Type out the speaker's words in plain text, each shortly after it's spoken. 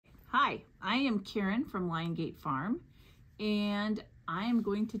Hi, I am Karen from Liongate Farm, and I am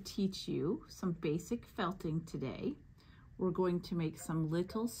going to teach you some basic felting today. We're going to make some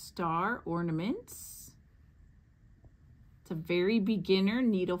little star ornaments. It's a very beginner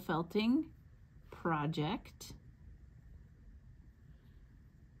needle felting project.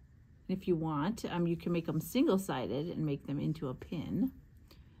 If you want, you can make them single-sided and make them into a pin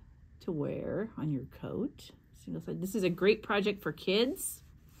to wear on your coat. Single-sided. This is a great project for kids.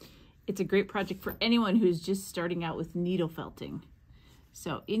 It's a great project for anyone who's just starting out with needle felting.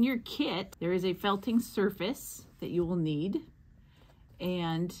 So in your kit, there is a felting surface that you will need.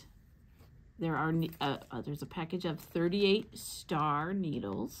 And there are there's a package of 38 star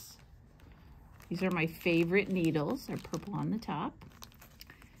needles. These are my favorite needles. They're purple on the top.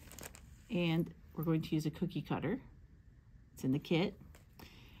 And we're going to use a cookie cutter. It's in the kit.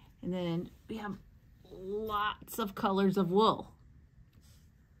 And then we have lots of colors of wool.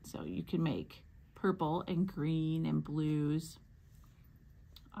 So you can make purple and green and blues,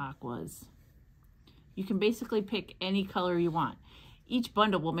 aquas. You can basically pick any color you want. Each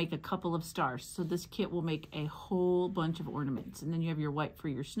bundle will make a couple of stars. So this kit will make a whole bunch of ornaments. And then you have your white for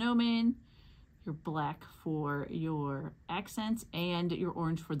your snowman, your black for your accents, and your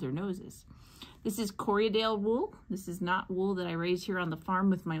orange for their noses. This is Corriedale wool. This is not wool that I raise here on the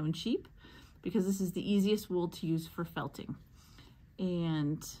farm with my own sheep, because this is the easiest wool to use for felting.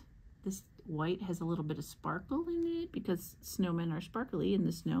 And this white has a little bit of sparkle in it because snowmen are sparkly in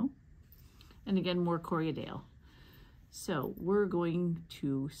the snow. And again, more Corriedale. So we're going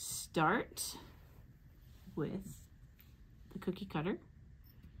to start with the cookie cutter.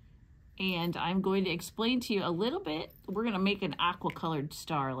 And I'm going to explain to you a little bit. We're going to make an aqua colored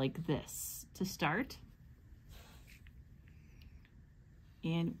star like this to start.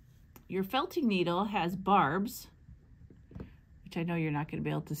 And your felting needle has barbs, which I know you're not going to be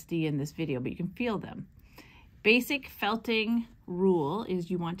able to see in this video, but you can feel them. Basic felting rule is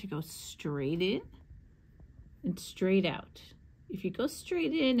you want to go straight in and straight out. If you go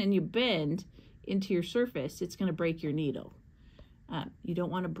straight in and you bend into your surface, it's going to break your needle. You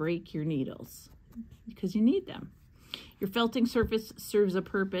don't want to break your needles because you need them. Your felting surface serves a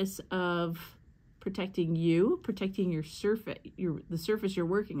purpose of protecting you, protecting your surface, the surface you're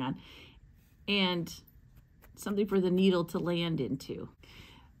working on, and something for the needle to land into.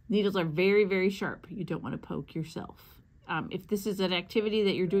 Needles are very, very sharp. You don't want to poke yourself. If this is an activity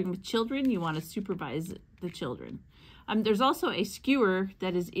that you're doing with children, you want to supervise the children. There's also a skewer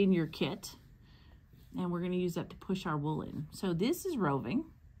that is in your kit, and we're going to use that to push our wool in. So this is roving.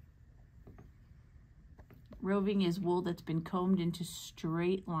 Roving is wool that's been combed into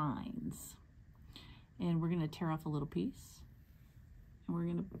straight lines. And we're going to tear off a little piece, and we're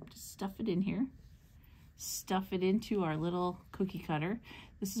going to just stuff it in here. Stuff it into our little cookie cutter.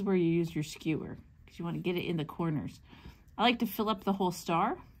 This is where you use your skewer because you want to get it in the corners. I like to fill up the whole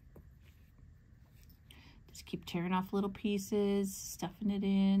star. Just keep tearing off little pieces, stuffing it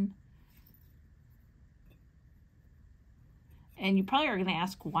in. And you probably are going to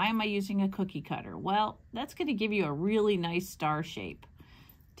ask, why am I using a cookie cutter? Well, that's going to give you a really nice star shape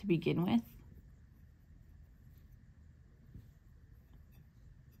to begin with.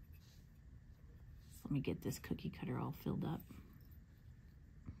 Let me get this cookie cutter all filled up.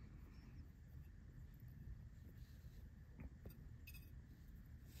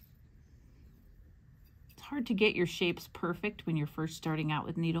 It's hard to get your shapes perfect when you're first starting out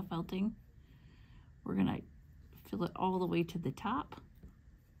with needle felting. We're going to fill it all the way to the top.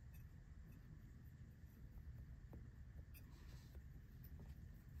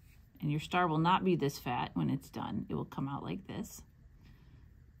 And your star will not be this fat when it's done. It will come out like this.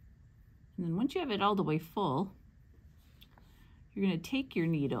 And then once you have it all the way full, you're going to take your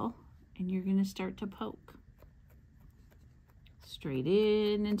needle and you're going to start to poke. Straight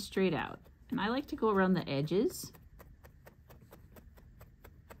in and straight out. And I like to go around the edges.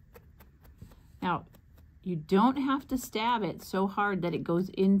 Now, you don't have to stab it so hard that it goes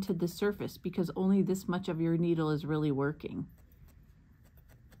into the surface because only this much of your needle is really working.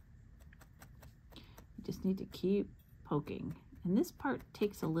 You just need to keep poking. And this part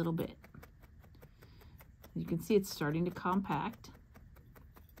takes a little bit. You can see it's starting to compact.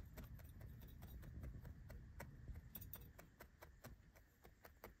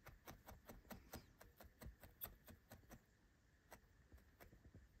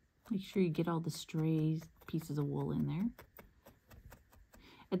 Make sure you get all the stray pieces of wool in there.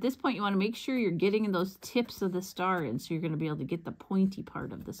 At this point, you want to make sure you're getting those tips of the star in, so you're going to be able to get the pointy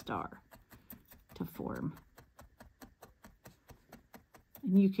part of the star to form.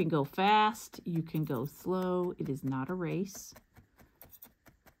 And you can go fast, you can go slow. It is not a race.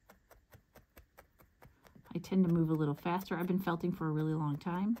 tend to move a little faster. I've been felting for a really long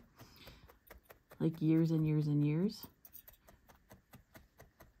time, like years and years and years.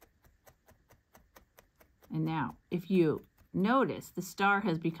 And now, if you notice, the star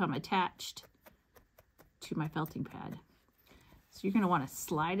has become attached to my felting pad. So you're going to want to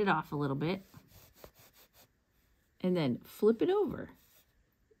slide it off a little bit and then flip it over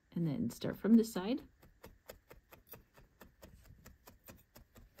and then start from this side.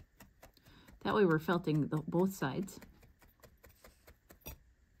 That way we're felting both sides.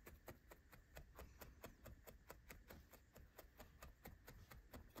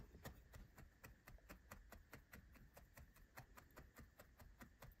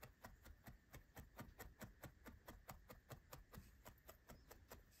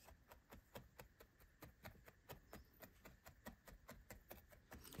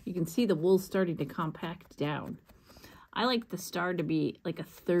 You can see the wool starting to compact down. I like the star to be like a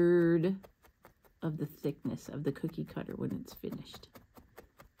third of the thickness of the cookie cutter when it's finished.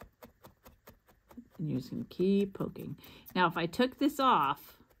 And you're just going to keep poking. Now, if I took this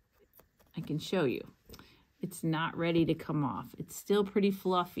off, I can show you. It's not ready to come off. It's still pretty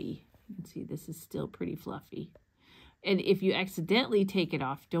fluffy. You can see this is still pretty fluffy. And if you accidentally take it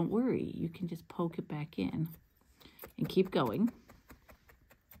off, don't worry. You can just poke it back in and keep going.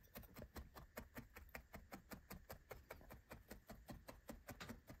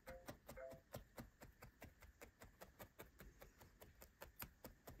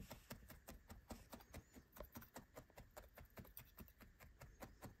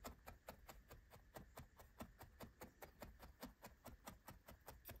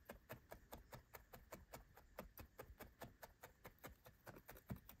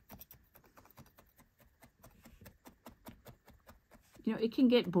 You know, it can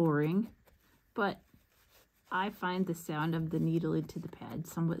get boring, but I find the sound of the needle into the pad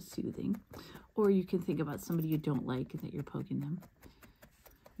somewhat soothing. Or you can think about somebody you don't like and that you're poking them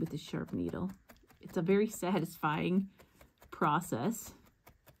with a sharp needle. It's a very satisfying process.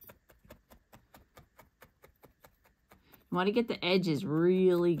 You want to get the edges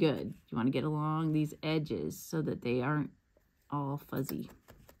really good. You want to get along these edges so that they aren't all fuzzy.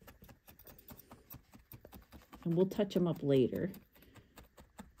 And we'll touch them up later.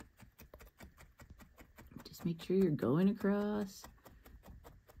 Make sure you're going across.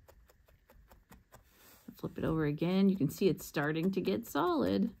 Flip it over again. You can see it's starting to get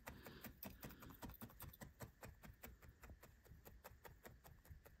solid.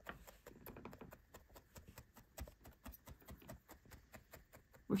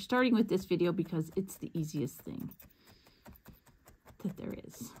 We're starting with this video because it's the easiest thing that there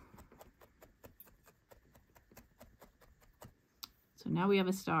is. So now we have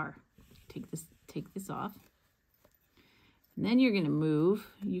a star. Take this off. And then you're going to move.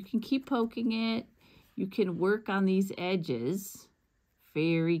 You can keep poking it. You can work on these edges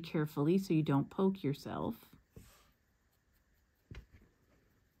very carefully so you don't poke yourself.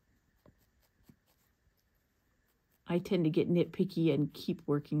 I tend to get nitpicky and keep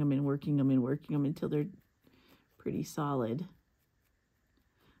working them and working them and working them until they're pretty solid.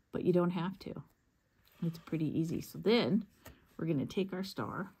 But you don't have to. It's pretty easy. So then we're going to take our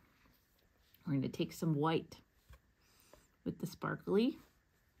star. We're going to take some white with the sparkly,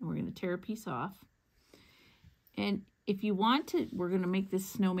 and we're going to tear a piece off. And if you want to, we're going to make this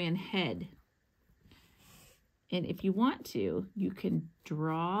snowman head. And if you want to, you can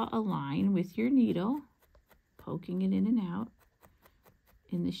draw a line with your needle, poking it in and out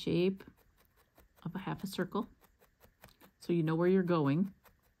in the shape of a half a circle, so you know where you're going.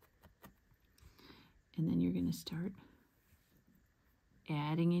 And then you're going to start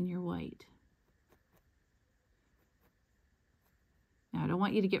adding in your white. Now, I don't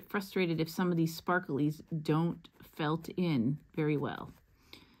want you to get frustrated if some of these sparklies don't felt in very well.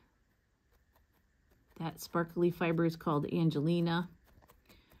 That sparkly fiber is called Angelina,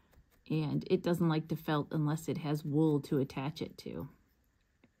 and it doesn't like to felt unless it has wool to attach it to.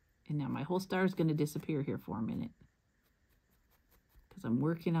 And now my whole star is going to disappear here for a minute because I'm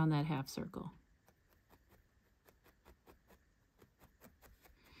working on that half circle.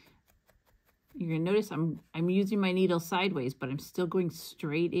 You're going to notice I'm using my needle sideways, but I'm still going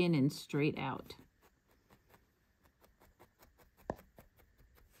straight in and straight out.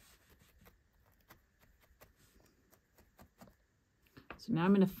 So now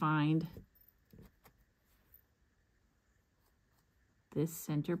I'm going to find this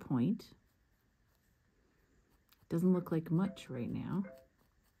center point. It doesn't look like much right now.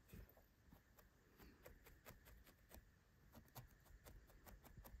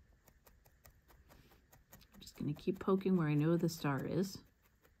 I'm just going to keep poking where I know the star is.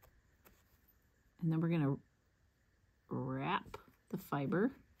 And then we're going to wrap the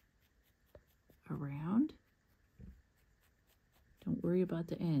fiber around. Don't worry about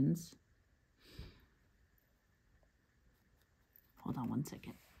the ends. Hold on one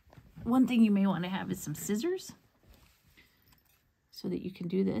second. One thing you may want to have is some scissors so that you can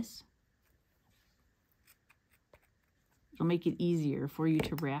do this. It'll make it easier for you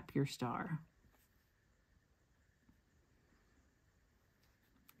to wrap your star.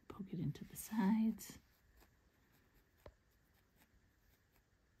 Poke it into the sides.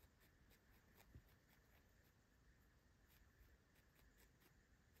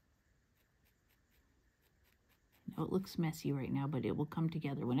 I know it looks messy right now, but it will come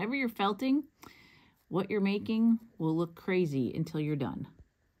together. Whenever you're felting, what you're making will look crazy until you're done.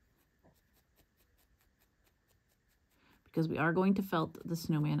 Because we are going to felt the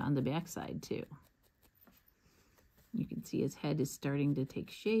snowman on the back side too. You can see his head is starting to take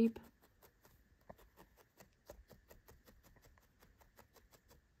shape.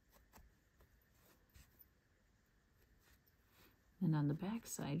 And on the back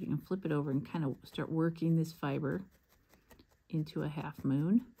side, you can flip it over and kind of start working this fiber into a half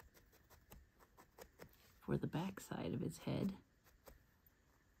moon for the back side of his head.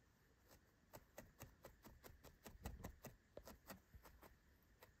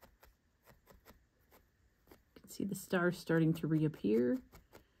 See the stars starting to reappear.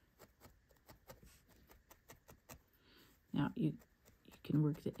 Now you can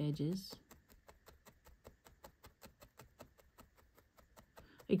work the edges.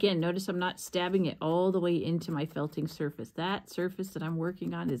 Again, notice I'm not stabbing it all the way into my felting surface. That surface that I'm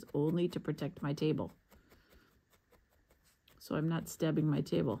working on is only to protect my table. So I'm not stabbing my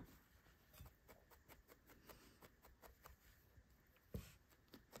table.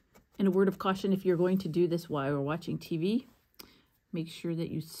 And a word of caution, if you're going to do this while you're watching TV, make sure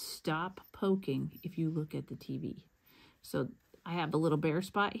that you stop poking if you look at the TV. So I have a little bare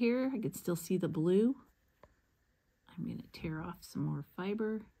spot here. I can still see the blue. I'm going to tear off some more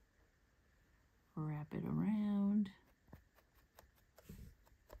fiber, wrap it around,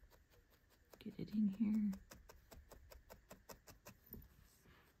 get it in here.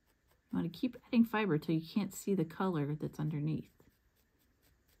 You want to keep adding fiber till you can't see the color that's underneath.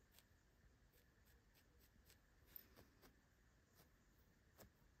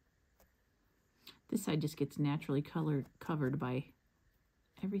 This side just gets naturally covered by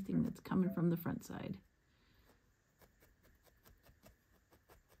everything that's coming from the front side.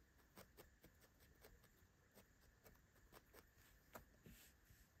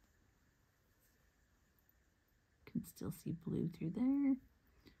 Can still see blue through there.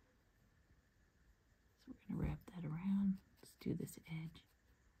 So we're going to wrap that around. Let's do this edge.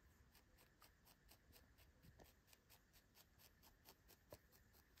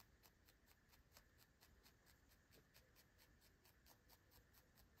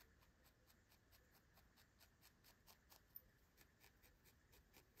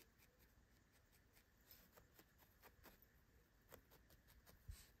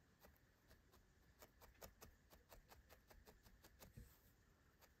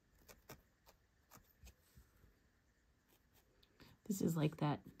 This is like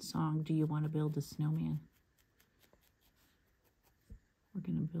that song, Do You Want to Build a Snowman? We're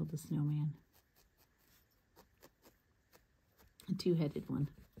going to build a snowman. A two-headed one.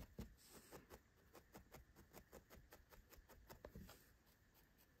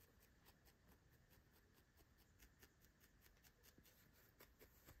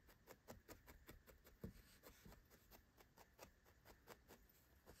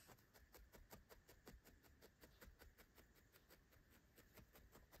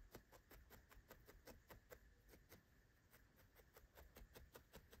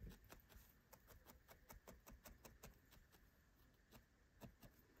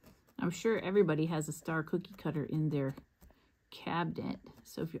 I'm sure everybody has a star cookie cutter in their cabinet.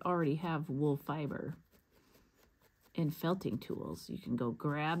 So if you already have wool fiber and felting tools, you can go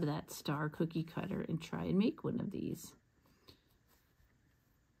grab that star cookie cutter and try and make one of these.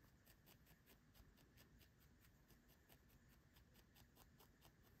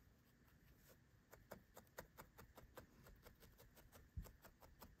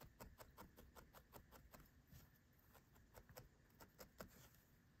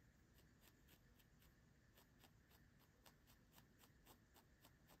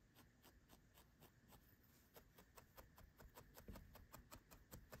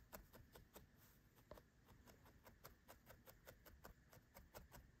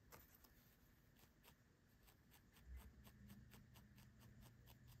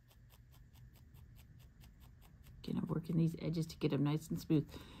 Again, I'm working these edges to get them nice and smooth.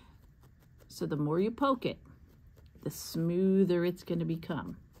 So the more you poke it, the smoother it's going to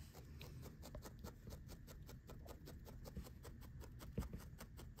become.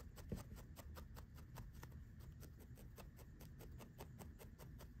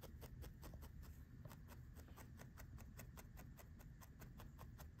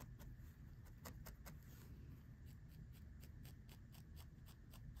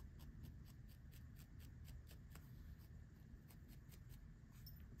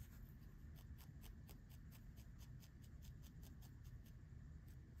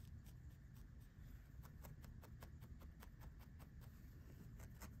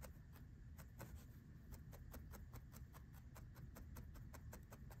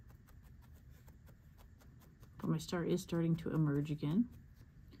 But my star is starting to emerge again.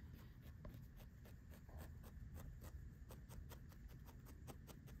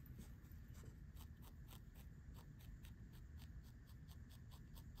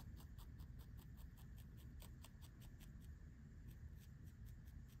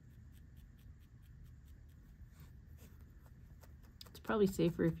 It's probably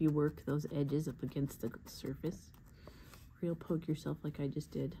safer if you work those edges up against the surface, or you'll poke yourself like I just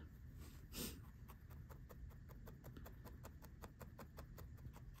did.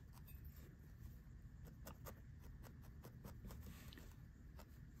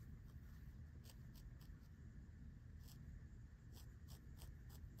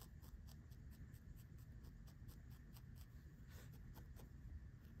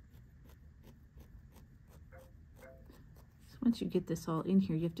 Once you get this all in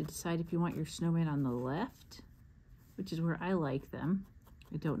here, you have to decide if you want your snowman on the left, which is where I like them.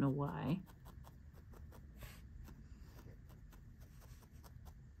 I don't know why.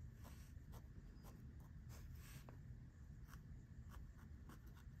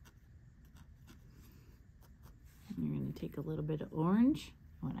 And you're going to take a little bit of orange.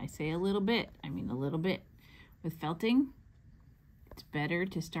 When I say a little bit, I mean a little bit. With felting, it's better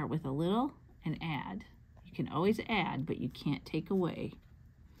to start with a little and add. You can always add, but you can't take away.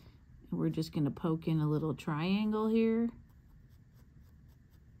 And we're just going to poke in a little triangle here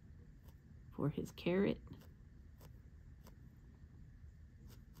for his carrot.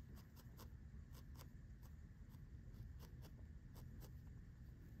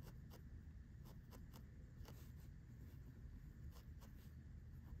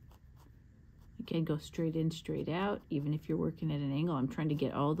 Again, go straight in, straight out. Even if you're working at an angle, I'm trying to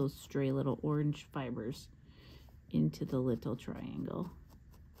get all those stray little orange fibers into the little triangle.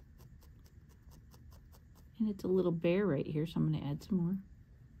 And it's a little bare right here, so I'm going to add some more.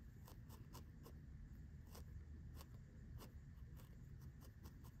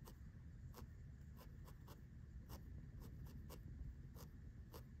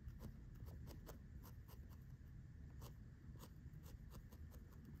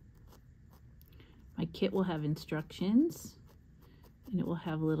 My kit will have instructions, and it will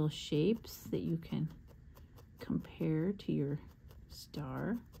have little shapes that you can compare to your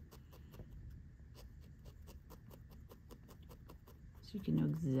star, so you can know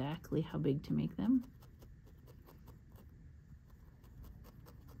exactly how big to make them.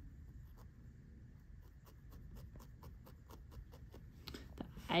 The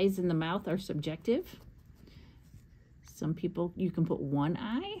eyes and the mouth are subjective. Some people, you can put one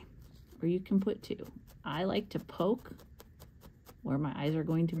eye or you can put two. I like to poke where my eyes are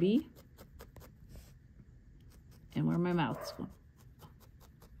going to be and where my mouth's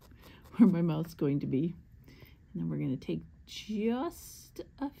going to be. And then we're going to take just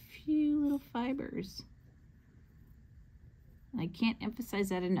a few little fibers. I can't emphasize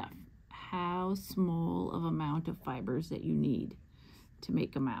that enough, how small of amount of fibers that you need to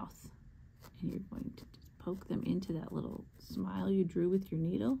make a mouth. And you're going to just poke them into that little smile you drew with your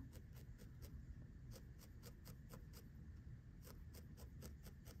needle.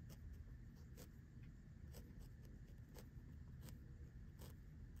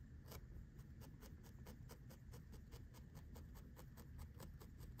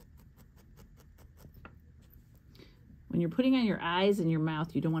 When you're putting on your eyes and your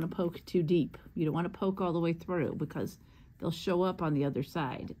mouth, you don't want to poke too deep. You don't want to poke all the way through because they'll show up on the other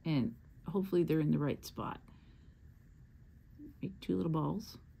side, and hopefully they're in the right spot. Make two little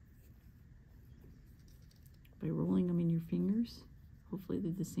balls by rolling them in your fingers. Hopefully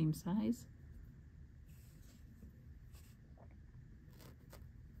they're the same size.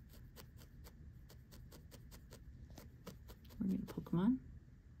 We're going to poke them on.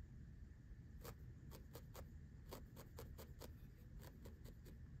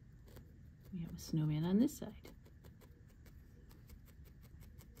 We have a snowman on this side.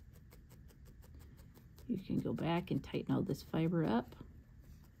 You can go back and tighten all this fiber up.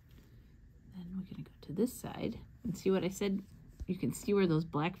 Then we're going to go to this side And see what I said? You can see where those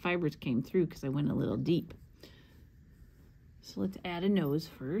black fibers came through because I went a little deep. So let's add a nose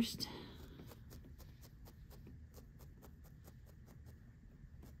first.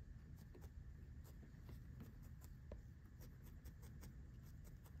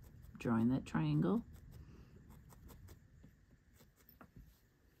 Drawing that triangle.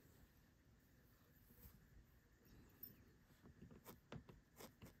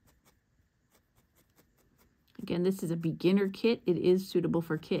 Again, this is a beginner kit. It is suitable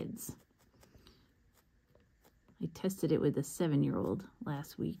for kids. I tested it with a 7-year-old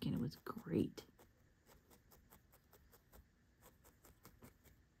last week and it was great.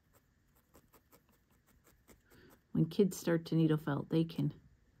 When kids start to needle felt, they can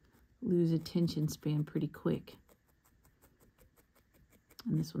lose attention span pretty quick.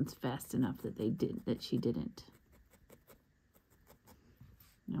 And this one's fast enough that she didn't.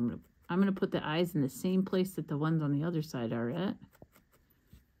 I'm gonna put the eyes in the same place that the ones on the other side are at.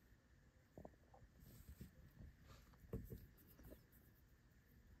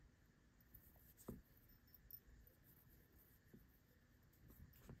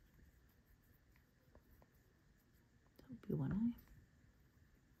 That'll be one eye.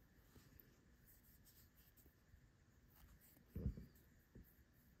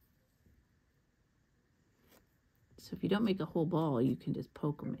 So if you don't make a whole ball, you can just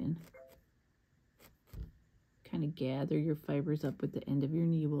poke them in. Kind of gather your fibers up with the end of your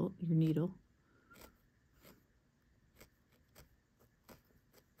needle.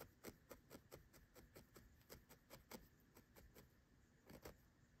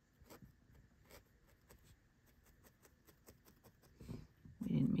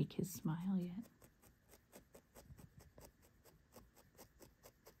 We didn't make his smile yet.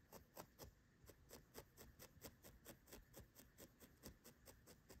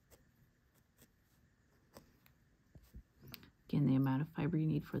 Again, the amount of fiber you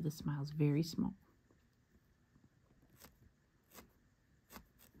need for the smile is very small.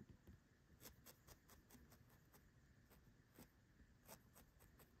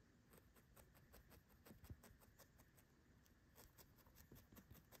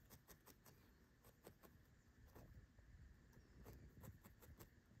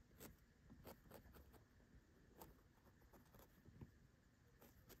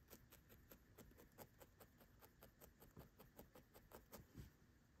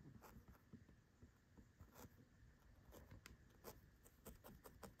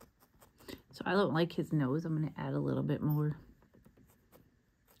 So I don't like his nose. I'm going to add a little bit more.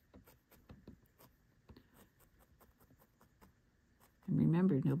 And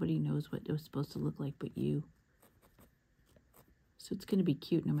remember, nobody knows what it was supposed to look like but you. So it's going to be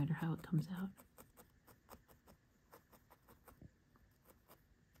cute no matter how it comes out.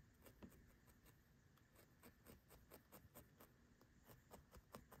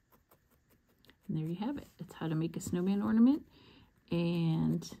 And there you have it. It's how to make a snowman ornament.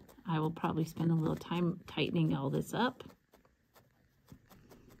 And I will probably spend a little time tightening all this up.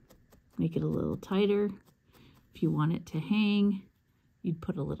 Make it a little tighter. If you want it to hang, you'd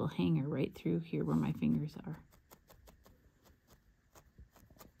put a little hanger right through here where my fingers are.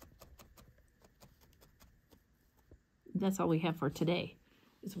 That's all we have for today.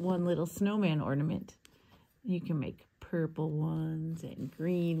 It's one little snowman ornament. You can make purple ones and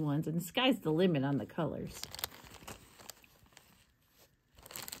green ones, and the sky's the limit on the colors.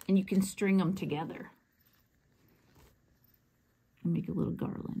 And you can string them together and make a little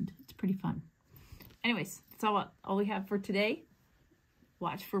garland. It's pretty fun. Anyways, that's all we have for today.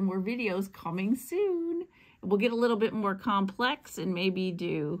 Watch for more videos coming soon. We'll get a little bit more complex and maybe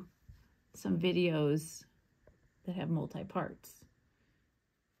do some videos that have multi-parts.